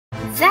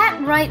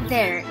That right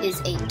there is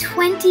a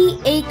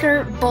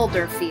 20-acre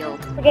boulder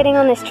field. We're getting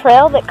on this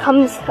trail that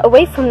comes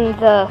away from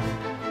the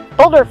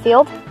boulder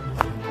field,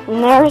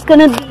 and there's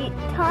gonna be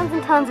tons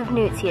and tons of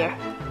newts here.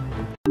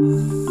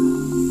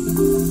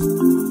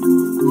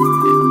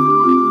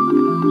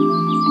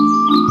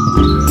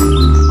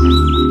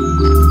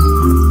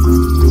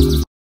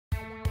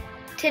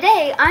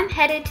 Today, I'm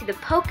headed to the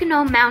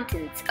Pocono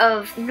Mountains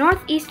of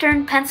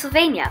northeastern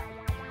Pennsylvania.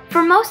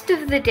 For most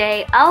of the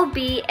day, I'll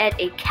be at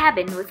a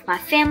cabin with my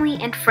family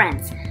and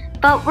friends,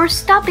 but we're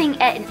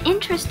stopping at an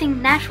interesting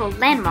natural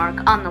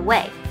landmark on the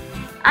way.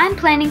 I'm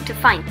planning to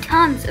find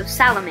tons of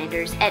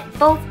salamanders at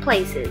both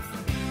places.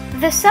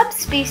 The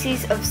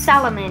subspecies of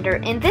salamander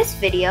in this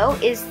video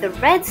is the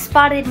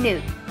red-spotted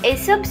newt, a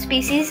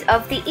subspecies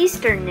of the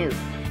eastern newt.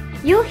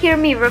 You'll hear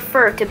me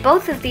refer to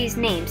both of these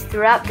names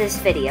throughout this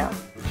video.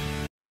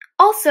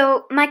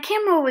 Also, my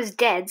camera was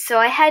dead, so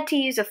I had to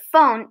use a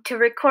phone to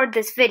record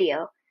this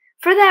video.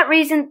 For that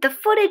reason, the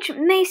footage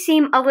may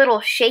seem a little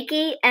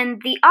shaky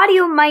and the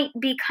audio might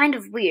be kind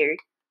of weird.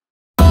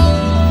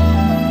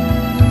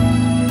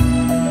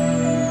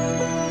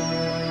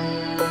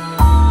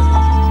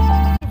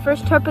 The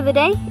first terp of the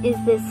day is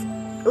this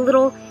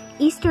little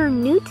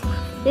eastern newt.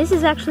 This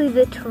is actually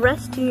the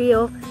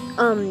terrestrial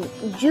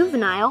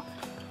juvenile.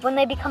 When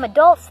they become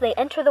adults, they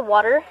enter the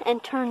water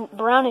and turn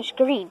brownish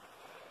green.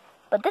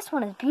 But this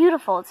one is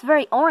beautiful. It's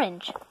very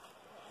orange.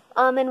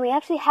 And we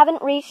actually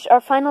haven't reached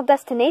our final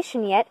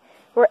destination yet.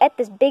 We're at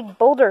this big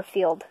boulder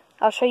field.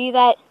 I'll show you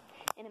that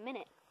in a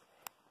minute.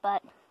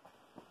 But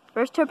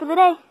first terp of the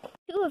day.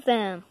 2 of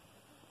them.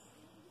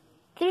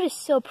 They're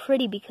just so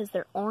pretty because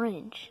they're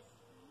orange.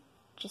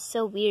 Just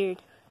so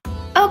weird.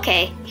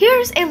 Okay,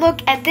 here's a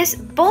look at this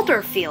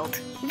boulder field.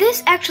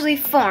 This actually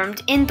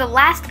formed in the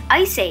last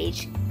ice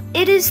age.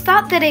 It is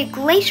thought that a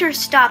glacier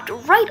stopped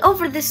right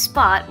over this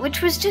spot,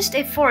 which was just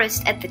a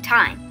forest at the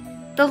time.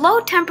 The low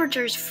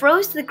temperatures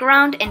froze the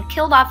ground and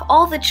killed off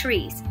all the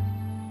trees.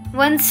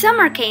 When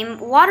summer came,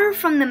 water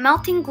from the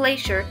melting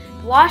glacier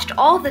washed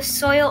all the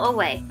soil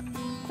away.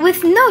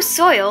 With no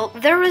soil,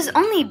 there was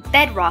only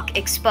bedrock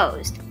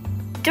exposed.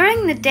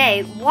 During the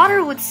day,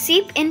 water would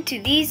seep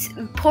into these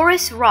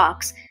porous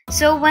rocks,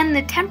 so when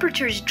the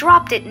temperatures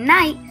dropped at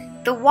night,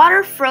 the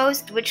water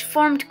froze, which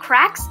formed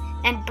cracks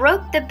and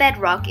broke the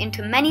bedrock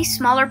into many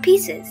smaller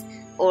pieces,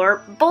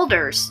 or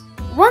boulders.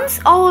 Once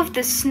all of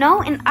the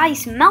snow and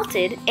ice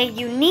melted, a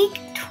unique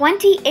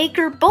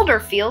 20-acre boulder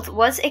field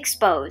was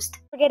exposed.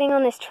 We're getting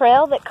on this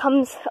trail that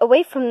comes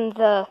away from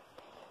the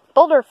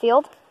boulder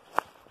field,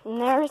 and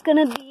there's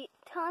gonna be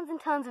tons and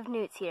tons of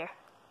newts here.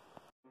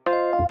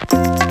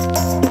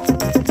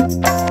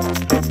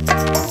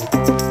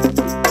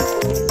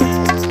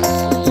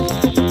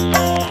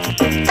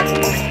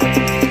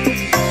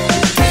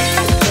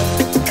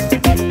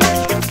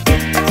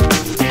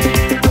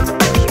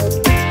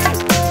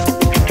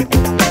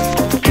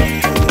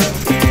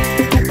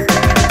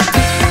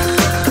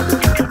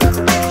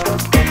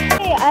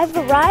 I've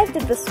arrived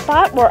at the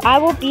spot where I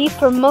will be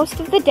for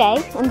most of the day,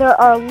 and there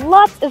are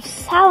lots of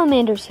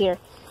salamanders here.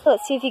 So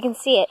let's see if you can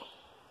see it.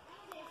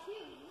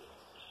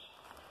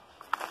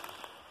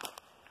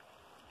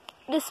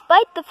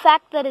 Despite the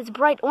fact that it's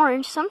bright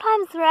orange,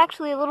 sometimes they're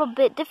actually a little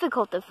bit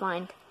difficult to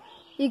find.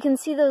 You can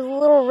see those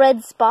little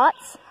red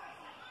spots.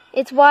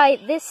 It's why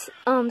this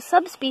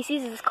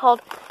subspecies is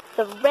called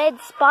the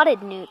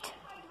red-spotted newt.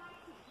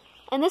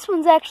 And this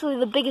one's actually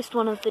the biggest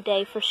one of the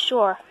day for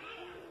sure.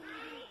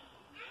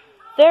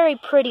 Very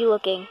pretty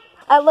looking.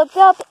 I looked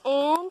up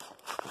and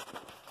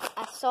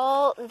I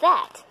saw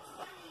that.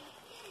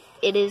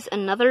 It is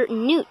another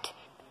newt.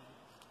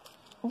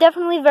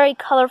 Definitely very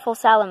colorful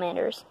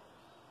salamanders.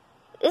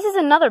 This is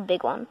another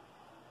big one.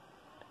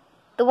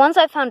 The ones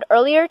I found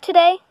earlier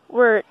today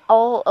were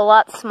all a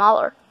lot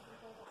smaller.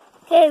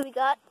 Okay, we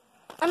got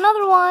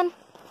another one.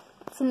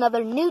 It's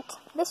another newt.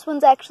 This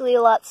one's actually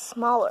a lot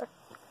smaller.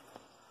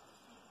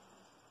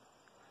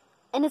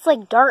 And it's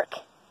like dark.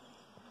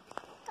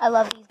 I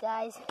love these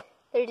guys.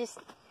 They're just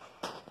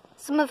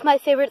some of my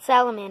favorite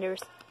salamanders.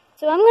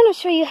 So I'm going to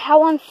show you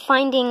how I'm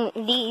finding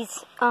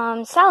these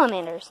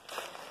salamanders.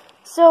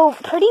 So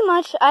pretty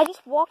much I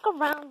just walk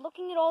around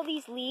looking at all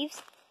these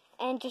leaves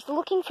and just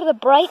looking for the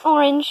bright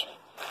orange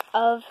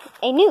of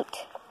a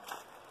newt.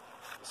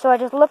 So I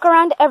just look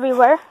around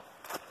everywhere,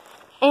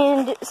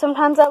 and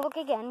sometimes I look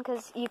again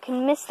because you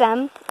can miss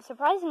them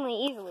surprisingly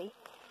easily.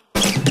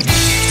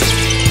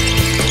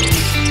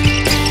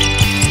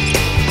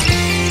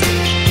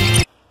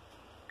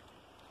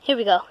 Here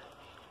we go.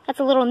 That's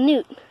a little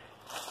newt.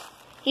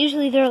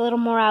 Usually they're a little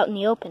more out in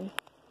the open.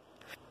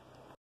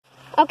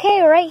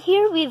 Okay, right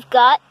here we've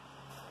got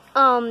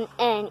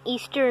an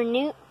eastern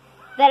newt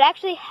that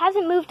actually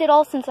hasn't moved at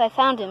all since I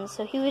found him.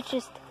 So he's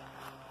just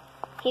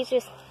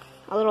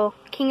a little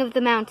king of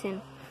the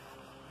mountain.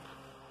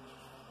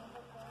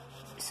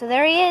 So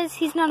there he is.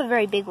 He's not a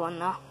very big one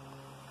though.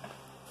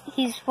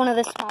 He's one of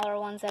the smaller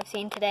ones I've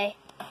seen today.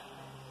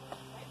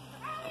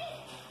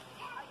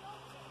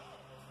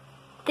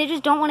 They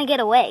just don't want to get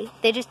away.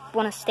 They just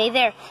want to stay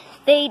there.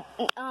 They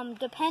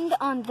depend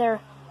on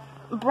their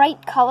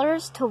bright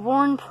colors to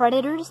warn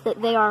predators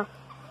that they are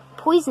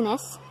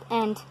poisonous,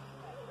 and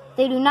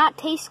they do not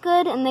taste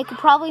good, and they could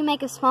probably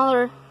make a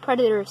smaller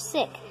predator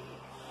sick.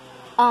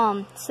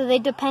 So they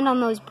depend on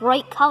those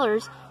bright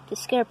colors to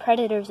scare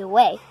predators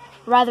away,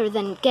 rather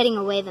than getting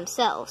away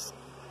themselves.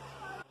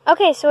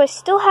 Okay, so I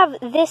still have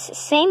this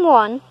same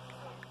one,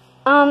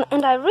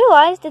 and I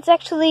realized it's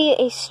actually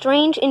a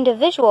strange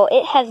individual.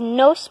 It has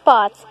no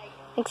spots,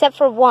 except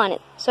for one,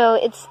 so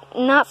it's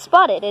not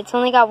spotted. It's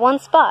only got one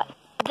spot.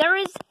 There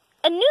is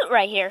a newt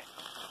right here.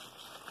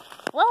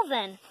 Well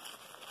then,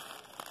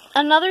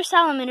 another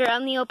salamander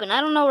out in the open.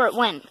 I don't know where it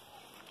went.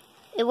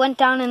 It went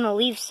down in the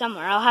leaves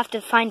somewhere. I'll have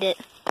to find it.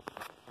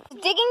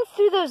 Digging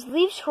through those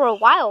leaves for a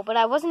while, but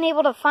I wasn't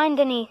able to find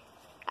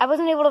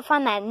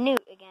that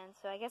newt again,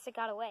 so I guess it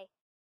got away.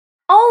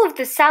 All of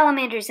the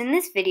salamanders in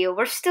this video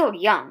were still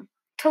young.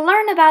 To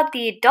learn about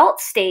the adult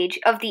stage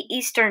of the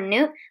eastern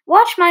newt,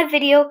 watch my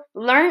video,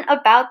 Learn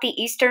About the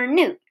Eastern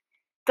Newt.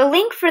 The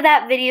link for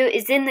that video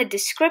is in the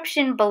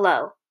description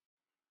below.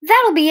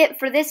 That'll be it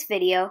for this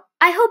video.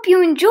 I hope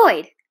you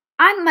enjoyed.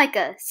 I'm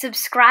Micah.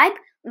 Subscribe,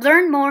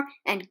 learn more,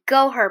 and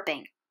go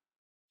herping.